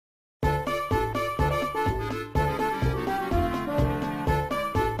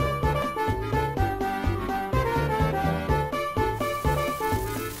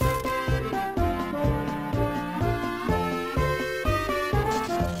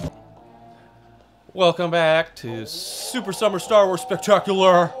Welcome back to Super Summer Star Wars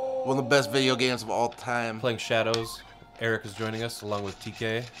Spectacular. One of the best video games of all time. Playing Shadows. Eric is joining us along with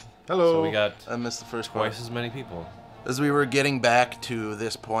TK. Hello. So we got I missed the first part. twice as many people. As we were getting back to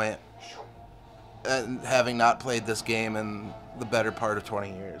this point, and having not played this game in the better part of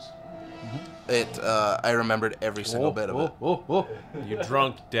 20 years, I remembered every single bit of it. You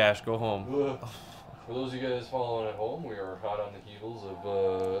drunk, Dash, go home. For those of you guys following at home, we are hot on the heels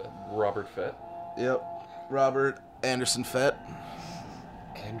of Robert Fett. Yep. Robert Anderson Fett.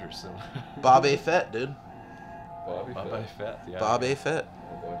 Anderson. Bob A. Fett, dude. Bobby Fett. Fett, yeah. Bob A. Fett.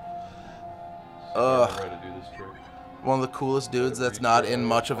 Oh boy. Ugh. Try to do this trick. One of the coolest dudes that's not in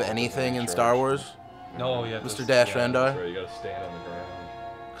much of anything in Star Wars. No, yeah. Mr. Dash Rendar. That's right, you gotta stand on the ground.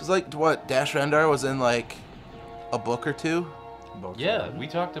 Because, like, what? Dash Rendar was in, like, a book or two? Yeah, we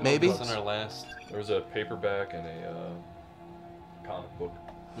talked about Maybe? this in our last... There was a paperback and a comic book.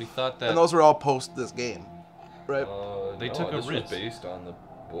 We thought that... And those were all post this game, right? They no, took a this risk. was based on the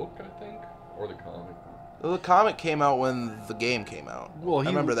book, I think, or the comic. The comic came out when the game came out. Well, I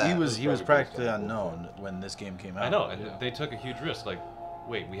remember that. he was Probably practically based on unknown when this game came out. I know, and Yeah. they took a huge risk. Like,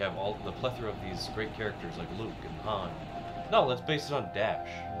 wait, we have all the plethora of these great characters like Luke and Han. No, let's base it on Dash.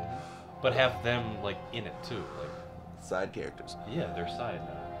 But have them, like, in it, too. Like, Side characters. yeah, they're side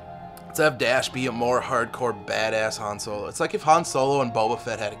now. Let's have Dash be a more hardcore badass Han Solo. It's like if Han Solo and Boba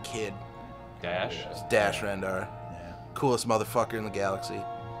Fett had a kid. Dash? It's Dash Rendar. Yeah. Coolest motherfucker in the galaxy.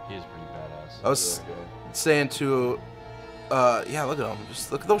 He is pretty badass. I was Really good. saying to, yeah, look at him.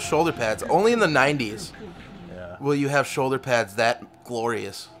 Just look at those shoulder pads. Only in the 90s Yeah. will you have shoulder pads that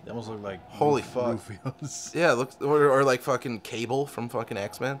glorious. They almost look like Holy fuck. Rufio's. Yeah, look, or like fucking Cable from fucking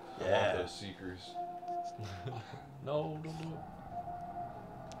X-Men. I Yeah. want those Seekers. No, don't do it.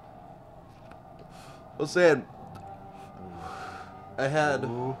 I was saying, I had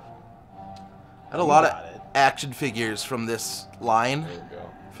Ooh. a You lot of got it. action figures from this line, There we go.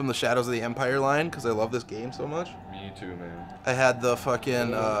 from the Shadows of the Empire line, because I love this game so much. Me too, man. I had the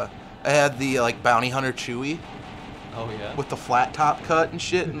fucking, I had the, like, Bounty Hunter Chewie Oh, yeah? with the flat top cut and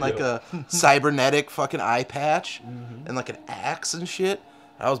shit, and, like, a cybernetic fucking eye patch, and, like, an axe and shit.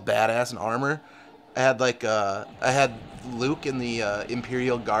 That was badass in armor. I had, like, I had Luke in the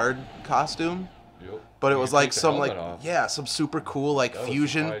Imperial Guard costume, Yep. but it You was, could like, take the some, like, helmet off. yeah, some super cool, like, That was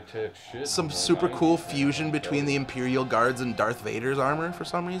fusion. high-tech shit Some in the super cool 90s, man. fusion between the Imperial Guards and Darth Vader's armor for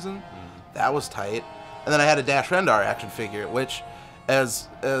some reason. That was tight. And then I had a Dash Rendar action figure, which, as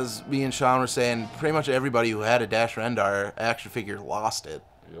me and Sean were saying, pretty much everybody who had a Dash Rendar action figure lost it.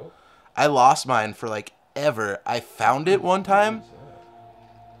 Yep. I lost mine for like ever. I found it one time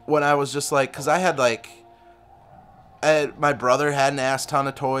when I was just like, because I had like, my brother had an ass ton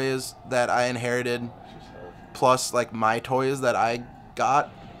of toys that I inherited, plus like my toys that I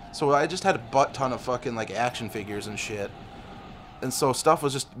got. So I just had a butt ton of fucking like action figures and shit. And so stuff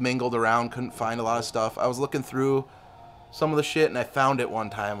was just mingled around, couldn't find a lot of stuff. I was looking through some of the shit and I found it one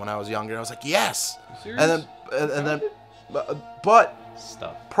time when I was younger. I was like, yes! You And then, serious? and then, but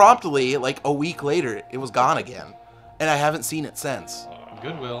Stuff. promptly, like a week later, it was gone again. And I haven't seen it since.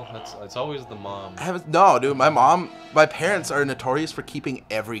 Goodwill. It's always the mom. I haven't, no, dude, my parents are notorious for keeping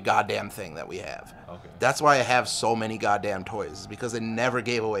every goddamn thing that we have. Okay. That's why I have so many goddamn toys, is because they never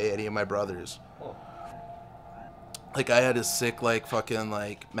gave away any of my brothers. Oh. Like, I had his sick, like, fucking,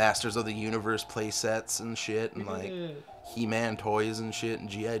 like, Masters of the Universe play sets and shit, and, like, He-Man toys and shit, and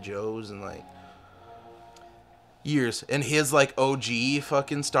G.I. Joes, and, like, years. And his, like, OG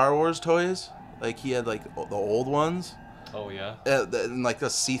fucking Star Wars toys, like, he had, like, the old ones, Oh, yeah? and, like, a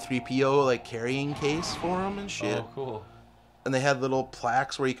C-3PO, like, carrying case for them and shit. Oh, cool. And they had little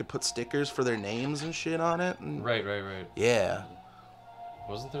plaques where you could put stickers for their names and shit on it. And, Right. yeah.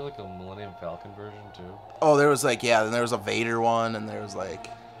 Wasn't there like a Millennium Falcon version, too? Oh, there was, like, yeah, then there was a Vader one, and there was, like,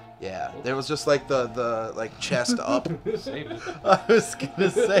 yeah. There was just, like, the like, chest up. Saved it. I was gonna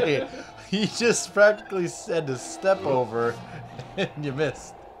say, he just practically said to step over, and you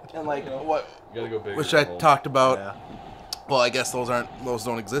missed. And, like, what... You gotta go big. Which I talked about... Yeah. Well, I guess those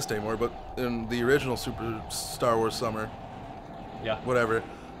don't exist anymore, but in the original Super Star Wars Summer, Yeah. whatever,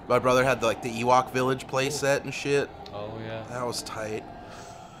 my brother had, like, the Ewok Village play set and shit. Oh, yeah. That was tight.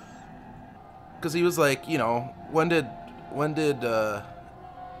 Because he was like, you know, when did, well,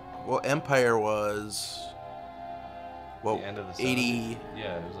 Empire was, well, The end of the 80, 70s.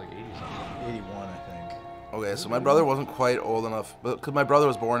 Yeah, it was like 80 something. 81, I think. okay, so my brother wasn't quite old enough, because my brother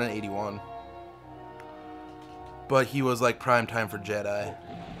was born in 81. But he was, like, prime time for Jedi.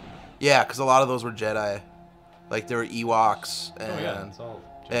 Yeah, because a lot of those were Jedi. Like, there were Ewoks, and, Oh, yeah, it's all...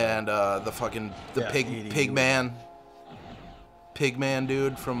 the fucking, the Yeah, pig 80. man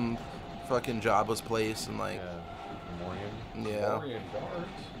dude from fucking Jabba's place and like. Yeah. Good morning. Yeah. Morning, guards.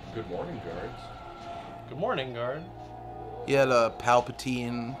 Good morning, guards. Good morning, guard. He had a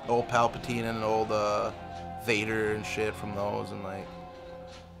Palpatine, old Palpatine, and an old Vader and shit from those, and like,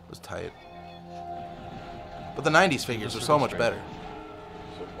 it was tight. But the '90s figures are so much better.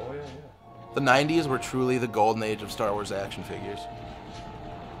 So, oh yeah, yeah. The '90s were truly the golden age of Star Wars action figures.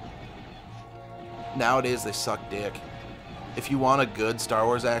 Nowadays they suck dick. If you want a good Star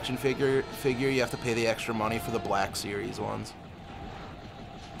Wars action figure, you have to pay the extra money for the Black Series ones.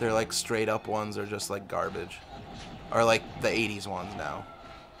 They're like straight up ones are just like garbage. Or like the 80s ones now.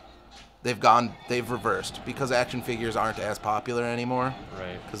 They've reversed because action figures aren't as popular anymore.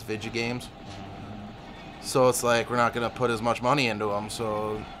 Right. Because video games. So it's like we're not going to put as much money into them.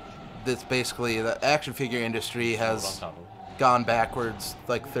 So it's basically the action figure industry has gone backwards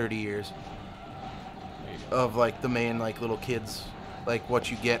like 30 years. Of like the main like little kids, like what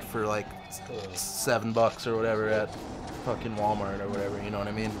you get for like $7 or whatever at fucking Walmart or whatever, you know what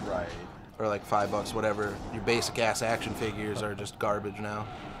I mean? Right. Or like $5, whatever. Your basic ass action figures are just garbage now.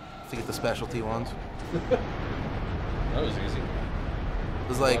 To get the specialty ones. That was easy. It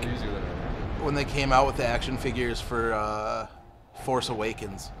was like A lot easier than I when they came out with the action figures for Force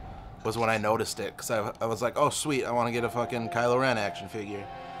Awakens was when I noticed it, because I was like, oh sweet, I want to get a fucking Kylo Ren action figure.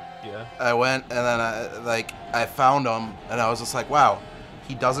 Yeah. I went and then I found him and I was just like, wow,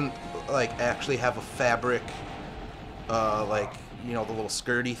 he doesn't like actually have a fabric, like, you know, the little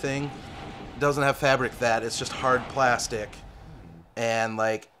skirty thing. Doesn't have fabric that, it's just hard plastic, and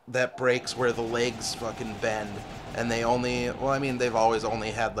like that breaks where the legs fucking bend, and they only, well, I mean, they've always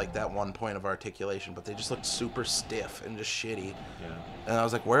only had like that one point of articulation, but they just looked super stiff and just shitty. Yeah. And I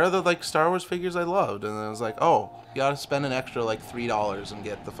was like, where are the like Star Wars figures I loved? And I was like, oh, you gotta spend an extra like $3 and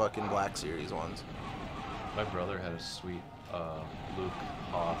get the fucking Black Series ones. My brother had a sweet Luke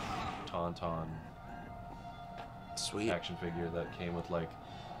Hoth Tauntaun Sweet. action figure that came with like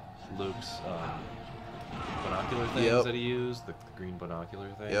Luke's binocular things Yep. that he used, the green binocular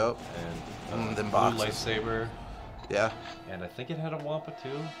thing. Yep. And them blue boxes. lightsaber. Yeah. And I think it had a Wampa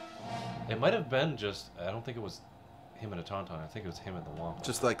too. It might have been just, I don't think it was him and a Tauntaun. I think it was him and the Wampa.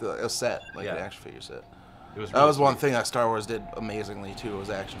 Just like a set, like Yeah. an action figure set. It was That really was one sweet. thing that Star Wars did amazingly too, was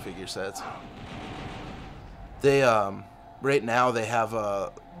action figure sets. They right now they have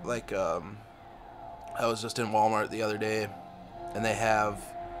like I was just in Walmart the other day, and they have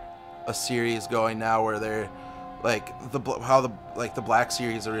a series going now where they're like the Black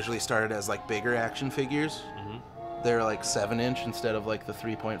Series originally started as like bigger action figures. Mhm. They're like 7-inch instead of like the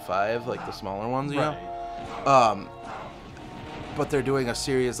 3.5, like the smaller ones, you Right. know. But they're doing a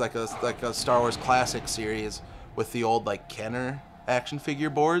series like a Star Wars classic series with the old like Kenner action figure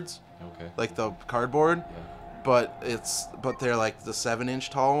boards, Okay. like the cardboard, Yeah. but they're like the 7-inch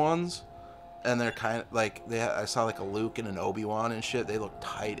tall ones, and they're kind of like I saw like a Luke and an Obi-Wan and shit. They look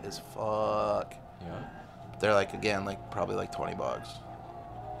tight as fuck. Yeah. They're like, again, like probably like $20.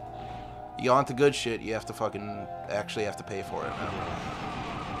 You want the good shit, you have to fucking actually have to pay for it now.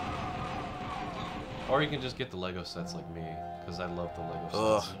 Or you can just get the Lego sets like me, because I love the Lego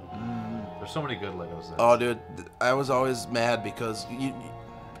Ugh. sets. There's so many good Lego sets. Oh, dude, I was always mad because you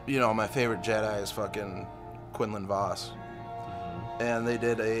know, my favorite Jedi is fucking Quinlan Voss, and they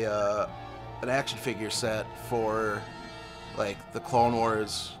did an action figure set for like the Clone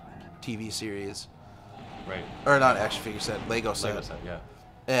Wars TV series, Right. or not action figure set, Lego set. Lego set, yeah.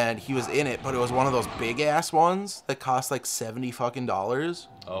 And he was in it, but it was one of those big ass ones that cost like $70 fucking.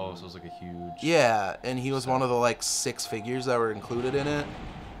 Oh, so it's like a huge. Yeah, and he was one of the like 6 figures that were included in it.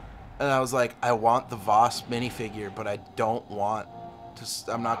 And I was like, I want the Voss minifigure, but I don't want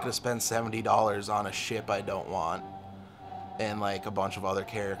to. I'm not gonna spend $70 on a ship I don't want, and like a bunch of other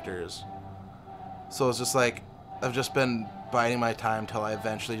characters. So it's just like I've just been biding my time till I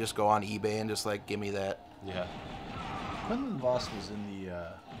eventually just go on eBay and just like give me that. Yeah. Quinlan Voss was in the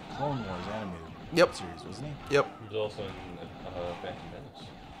Clone Wars animated Yep. series, wasn't he? Yep. He was also in Phantom Menace.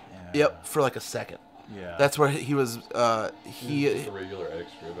 Yeah. Yep. For like a second. Yeah. That's where he was. He was just a regular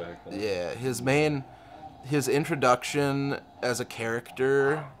extra back then. Yeah, his introduction as a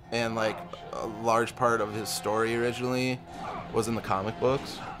character and like a large part of his story originally was in the comic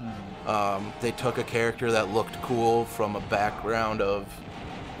books. They took a character that looked cool from a background of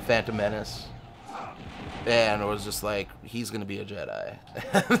Phantom Menace, and it was just like, he's gonna be a Jedi.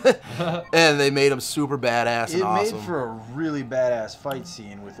 And they made him super badass and It awesome. made for a really badass fight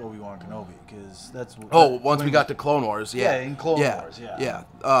scene with Obi-Wan Kenobi, because that's what. Oh, once we got to Clone Wars, yeah. Yeah, in Clone Wars, yeah.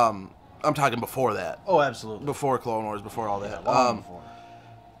 Yeah. I'm talking before that. Oh, absolutely. Before Clone Wars, before all that. Long before.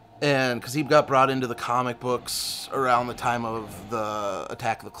 And because he got brought into the comic books around the time of the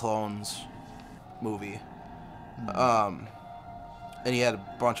Attack of the Clones movie. And he had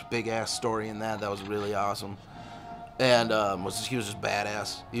a bunch of big ass story in that was really awesome. And he was just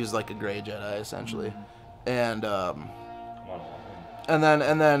badass. He was like a gray Jedi essentially. And and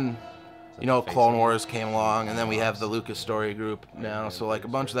then you know, Clone Wars came along, and then we have the Lucas Story Group now. So like a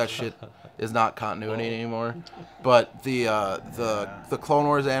bunch of that shit is not continuity anymore. But the Clone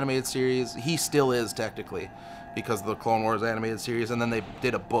Wars animated series, he still is technically, because of the Clone Wars animated series. And then they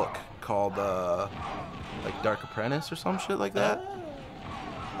did a book called like Dark Apprentice or some shit like that.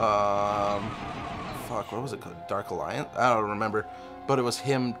 Fuck, what was it called? Dark Alliance? I don't remember. But it was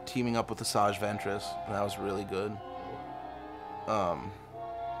him teaming up with Asajj Ventress, and that was really good.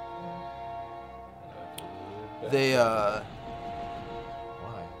 They Why?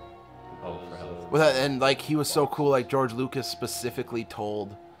 Oh, for health. with that, and like he was so cool. Like George Lucas specifically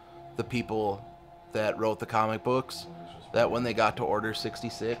told the people that wrote the comic books that when they got to Order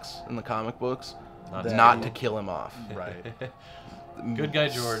 66 in the comic books, not to kill him off. Right. Good guy,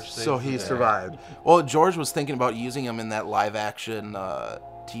 George. So he survived. Well, George was thinking about using him in that live-action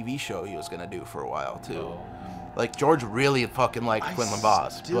TV show he was gonna do for a while too. Oh. Like George really fucking liked Quinlan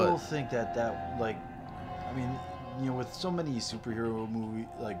Voss, still but think that like, I mean, you know, with so many superhero movie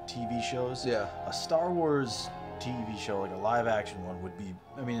like TV shows, yeah. a Star Wars TV show, like a live action one, would be.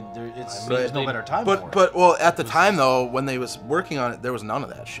 I mean, there's But no better time for it. But well, at the time though, when they was working on it, there was none of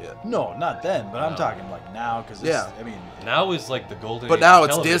that shit. No, not then. But I'm No. talking like now, because Yeah. I mean, Now is like the golden. But age now of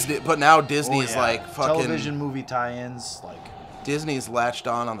it's television. Disney. But now Disney's like fucking. television movie tie-ins, like. Disney's latched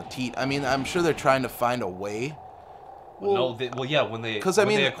on the teat. I mean, I'm sure they're trying to find a way. Well, yeah, when they 'Cause, I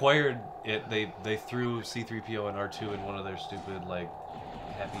mean- they acquired it, they threw C-3PO and R2 in one of their stupid like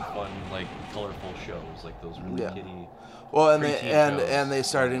happy fun like colorful shows, like those really Yeah. kiddie. Well, and preteen shows. and they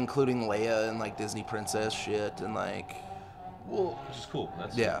started including Leia and like Disney princess shit and like. Well, Which is cool.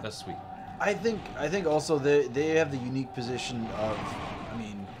 That's sweet. I think also they have the unique position of, I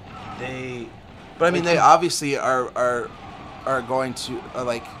mean, they. But I mean, they obviously are going to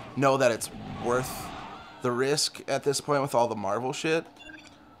like know that it's worth the risk at this point with all the Marvel shit,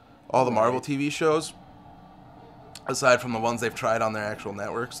 all the Marvel TV shows. Aside from the ones they've tried on their actual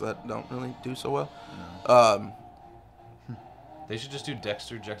networks that don't really do so well. They should just do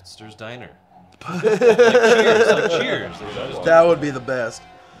Dexter's Diner. Like Cheers. They should just That would be the best.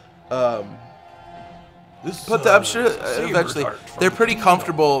 This, But I'm sure Saber eventually Tart from they're pretty Kino.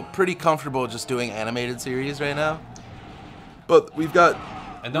 comfortable just doing animated series right now. But we've got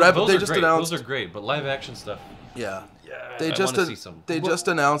And Rebel- those they are just great. announced- Those are great, but live action stuff. yeah. Yeah, They I just want to see some. just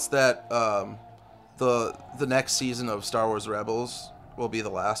announced that the next season of Star Wars Rebels will be the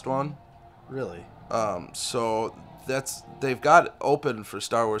last one. Really. So they've got open for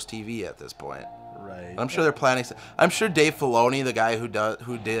Star Wars TV at this point. Right. I'm sure they're planning. I'm sure Dave Filoni, the guy who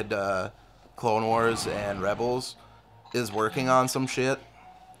did Clone Wars and Rebels, is working on some shit.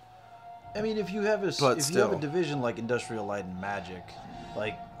 I mean, if you have a But if you have still. a division like Industrial Light and Magic,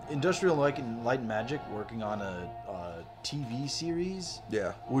 like Industrial Light and Magic working on a TV series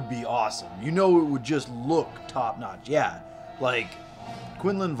Yeah. would be awesome. You know, it would just look top notch. Yeah, like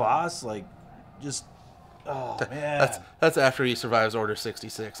Quinlan Voss, like just man, That's after he survives Order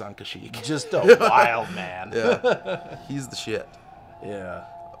 66 on Kashyyyk. just a wild man. Yeah. He's the shit. Yeah.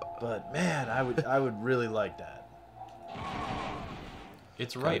 But man, I would really like that.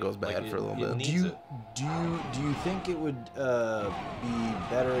 It's Kinda right. goes bad for a little bit. It Do needs you it. do you think it would be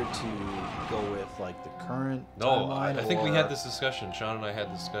better to go with like the current No, timeline? I think we or- had this discussion. Sean and I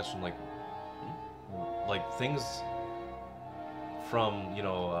had this discussion, like things from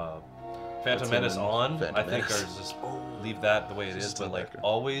Phantom Menace on. Phantom I think Menace. are just leave that the way it is. Just But a like background.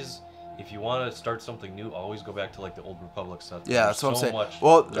 always, if you want to start something new, always go back to like the Old Republic stuff. Yeah, There's that's what I'm so saying. much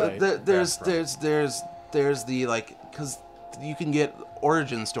Well, Right. there's from. the like, because you can get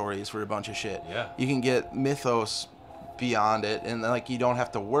origin stories for a bunch of shit. Yeah. You can get mythos beyond it, and like you don't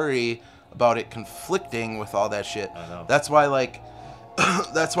have to worry about it conflicting with all that shit. I know. That's why like,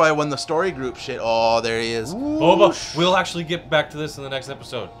 that's why when the story group shit. Oh, there he is. Boba, we'll actually get back to this in the next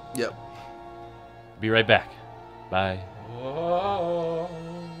episode. Yep. Be right back. Bye. Whoa.